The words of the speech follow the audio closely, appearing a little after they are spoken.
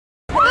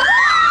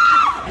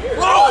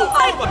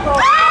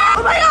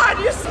Oh my god,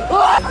 you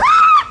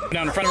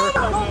down in front of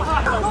her.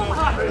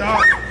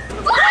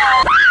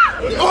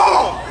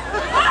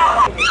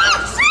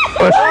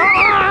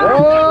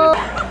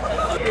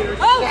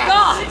 Oh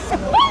god!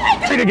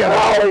 Stay together.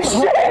 Holy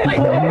shit!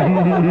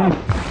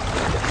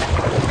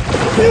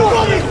 You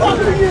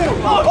motherfucker, you!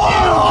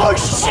 Oh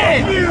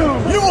shit!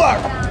 You are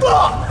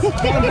fucked!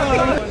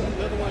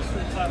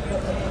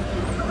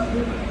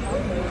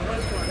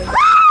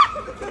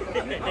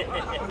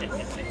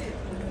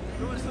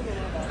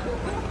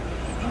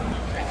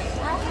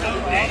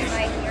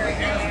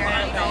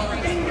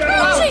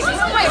 Jesus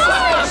Christ!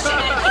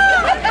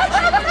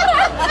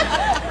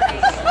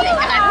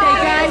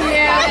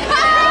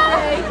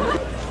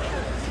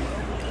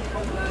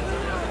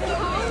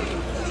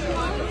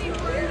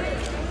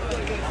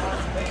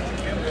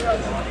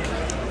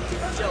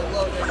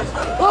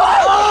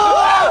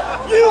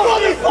 You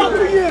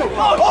motherfucker, you!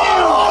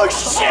 Oh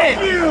shit!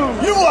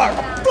 You are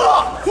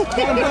fucked!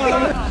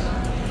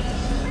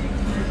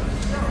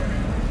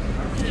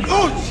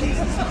 Oh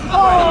Jesus! Oh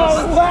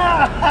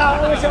wow!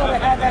 I wish I would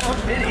have had that on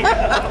video.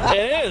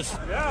 It is.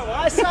 Yeah, well,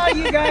 I saw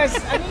you guys.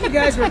 I knew you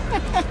guys were.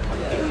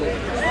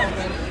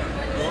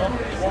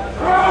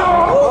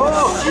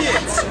 Oh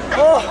shit!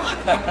 Oh.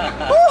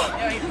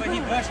 Yeah, he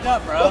pushed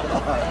up, bro.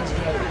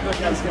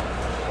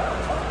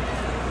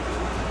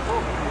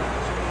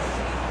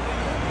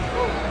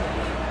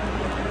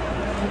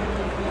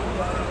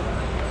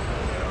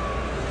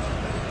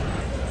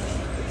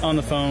 On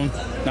the phone,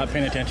 not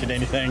paying attention to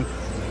anything.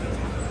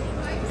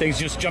 Things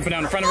just jumping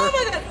out in front of her.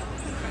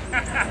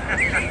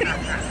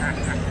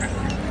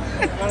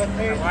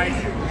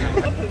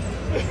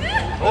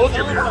 Hold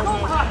your beer.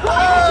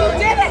 You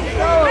did it!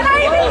 And I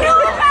even knew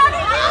about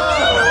it!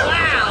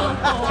 Wow!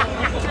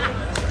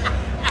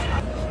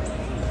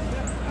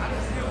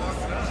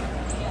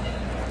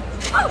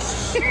 Oh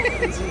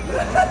shit!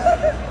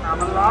 I'm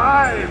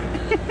alive.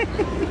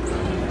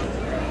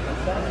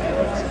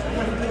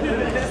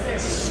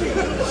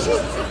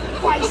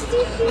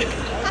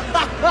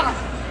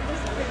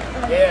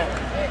 Yeah,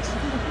 thanks.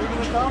 We're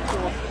gonna talk to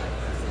him.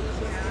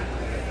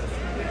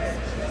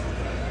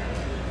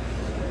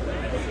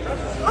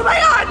 Oh my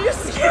god, you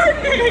scared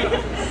me!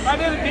 I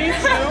didn't need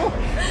to.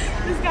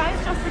 This guy's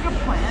just like a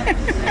plant.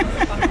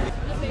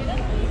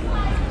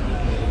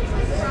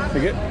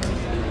 You good?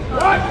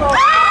 What? Oh my god!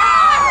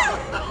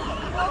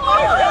 Oh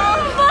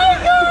my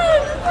god!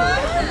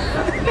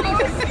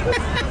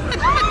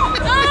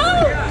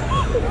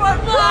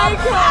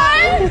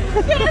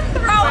 I'm gonna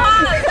throw up!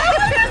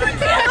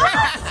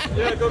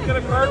 Yeah, go get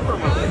a card from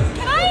him.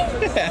 Can I?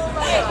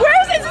 Where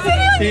is it?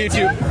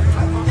 YouTube.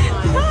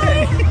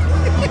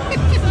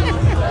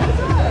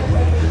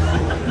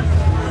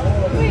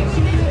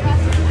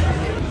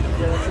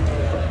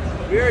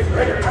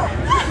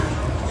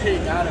 Hey,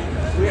 got it.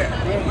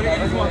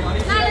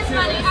 Not as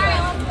funny.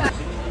 Alright, let's go.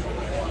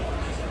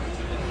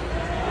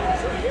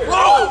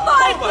 Oh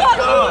my god!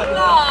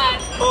 god!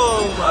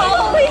 Oh my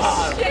Holy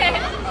god! shit!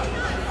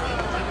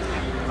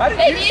 How did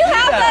If you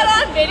have that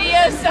on video,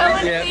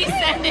 someone Yeah. please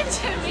send it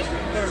to me.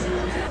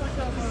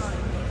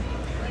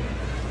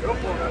 Go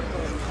for it.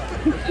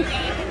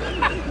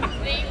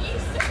 Thank you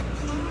so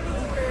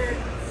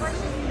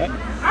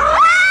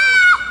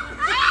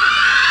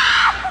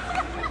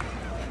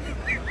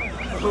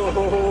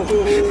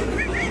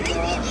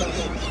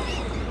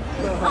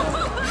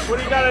What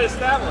do you got to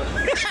establish?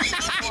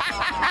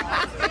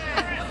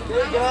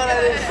 Thank God I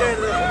didn't say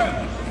that.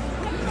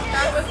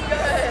 That was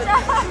good.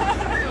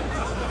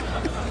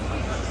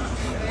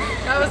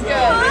 That was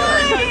good.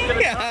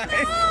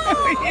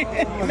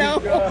 No.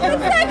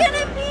 What's that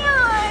gonna be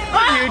on?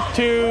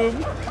 YouTube.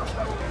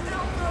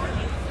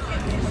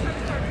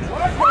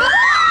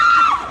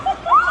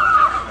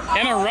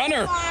 And a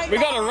runner. We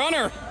got a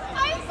runner.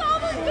 I saw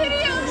the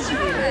video.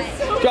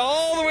 Go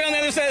all the way on the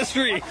other side of the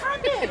street.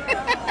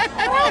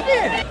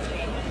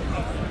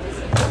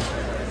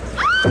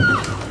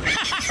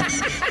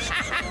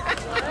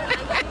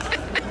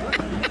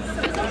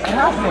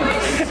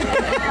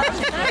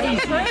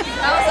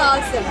 That was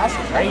awesome. That's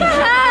crazy.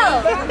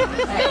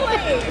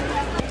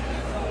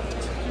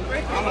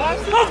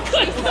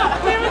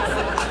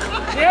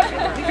 Yep,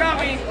 you got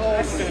me.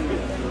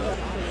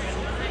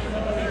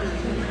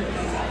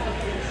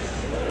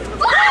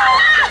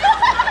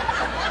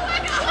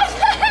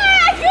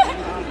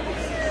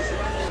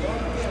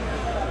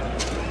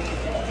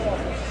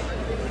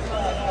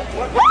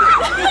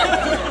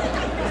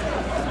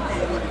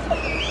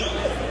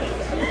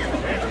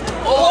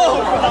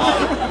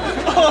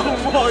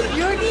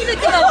 You need to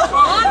get a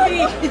hobby.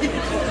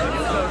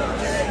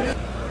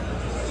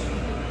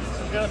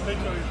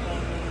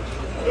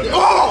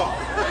 Oh!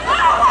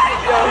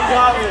 Yeah, he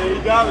got me.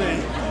 He got me.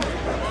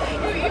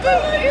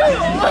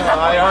 Yeah,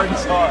 I already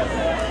saw it.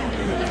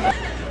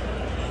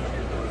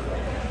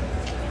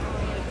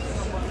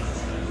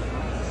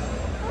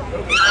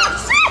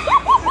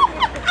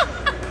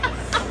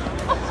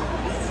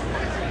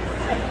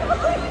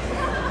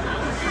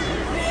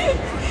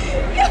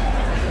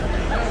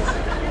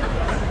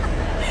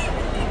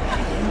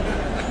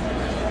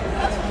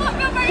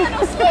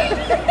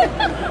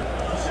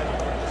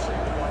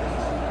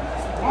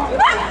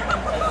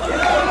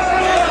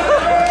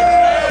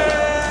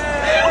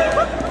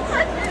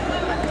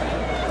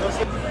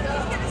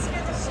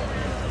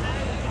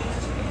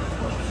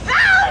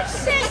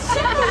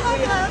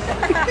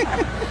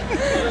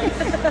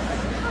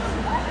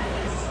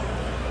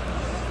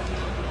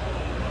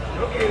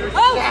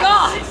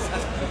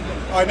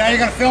 right, now you're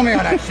gonna film me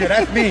on that shit.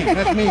 That's me.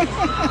 That's me.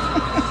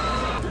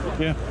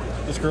 Yeah,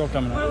 this girl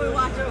coming up.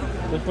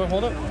 Just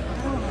hold up.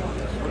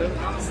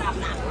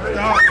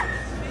 Stop.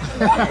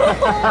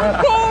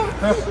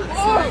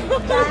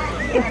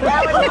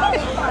 That would not be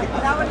fun.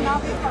 That would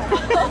not be fun.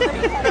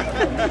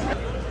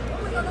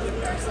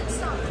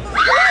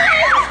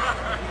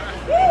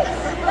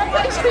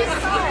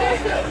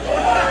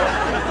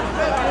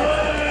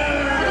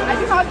 I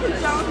do have to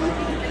jump.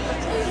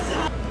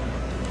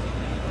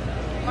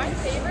 My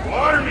favorite?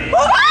 Water me. Oh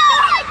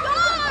my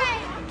god!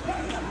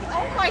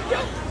 Oh my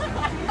god!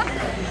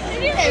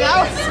 Okay, that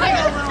was like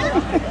a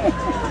little...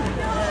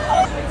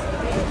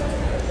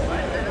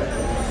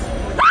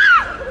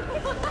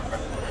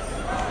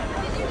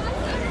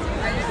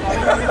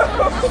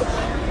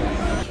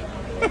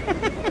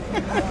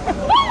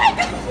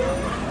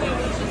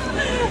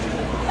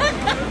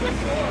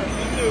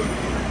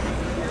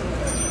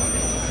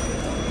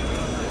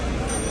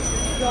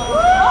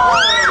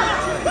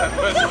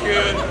 That's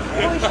good.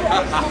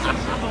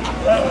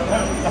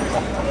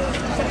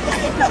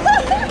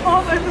 Oh,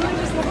 my really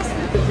just lost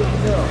it.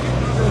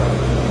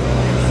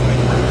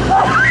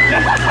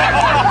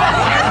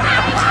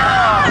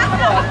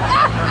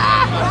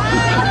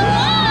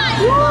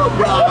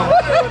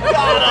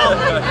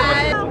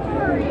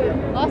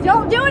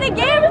 Don't do it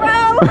again,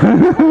 bro!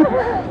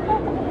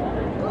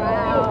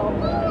 Wow.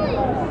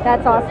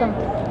 That's awesome.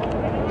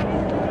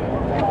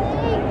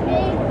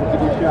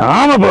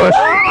 I'm a bush.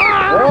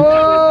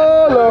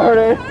 Oh,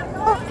 Lordy.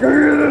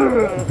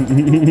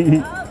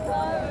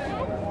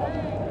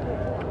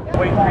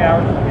 Wait 3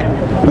 hours.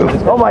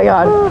 Oh my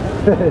God.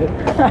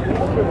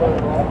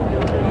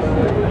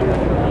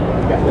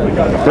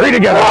 3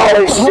 together.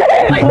 Holy shit!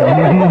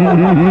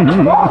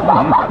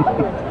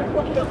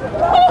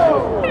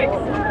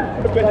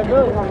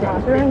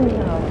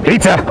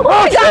 Pizza. Oh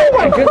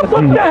my goodness!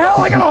 What the hell?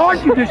 I got a heart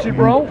condition,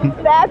 bro.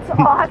 That's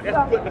awesome.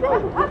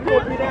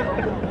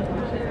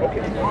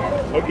 Okay.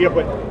 Oh yeah,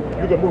 but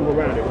you can move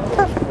around it.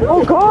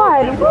 Oh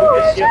God.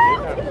 Oh, shit.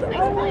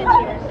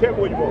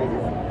 Careful where you move.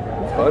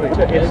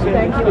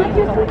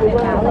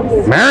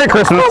 Merry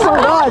Christmas. Oh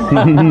my God.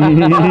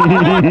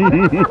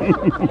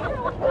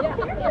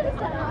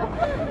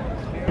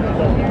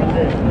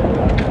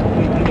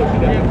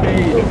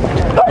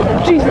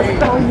 Jesus.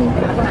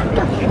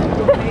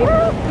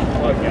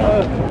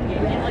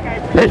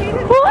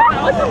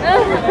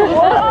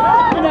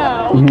 No.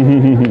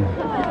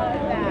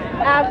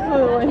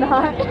 Absolutely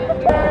not.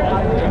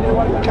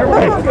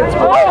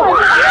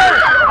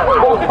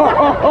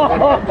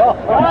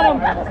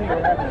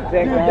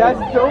 Dude,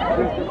 that's so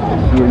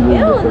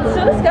Ew, it's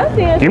so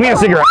disgusting. Give me a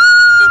cigarette.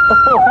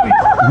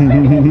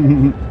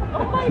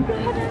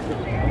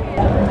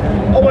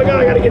 Oh my God,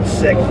 I gotta get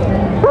sick.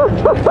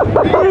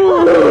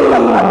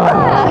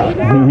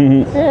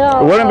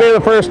 It wouldn't be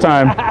the first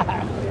time.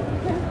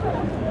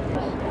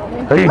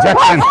 Who are you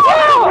texting?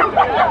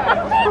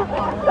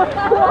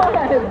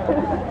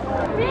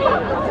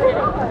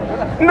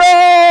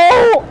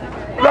 No!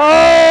 No!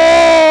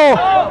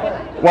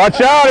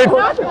 Watch out!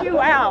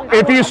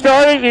 If you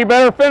start it, you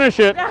better finish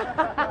it.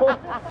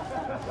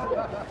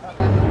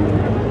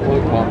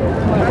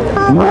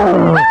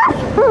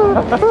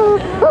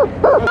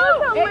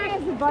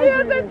 He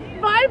has a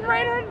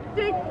vibrator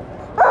dick.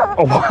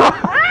 Oh, wow.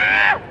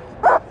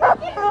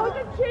 How was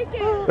a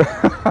chicken?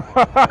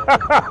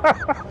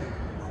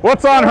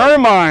 What's on her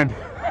mind?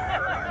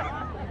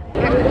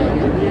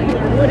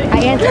 I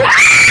answered.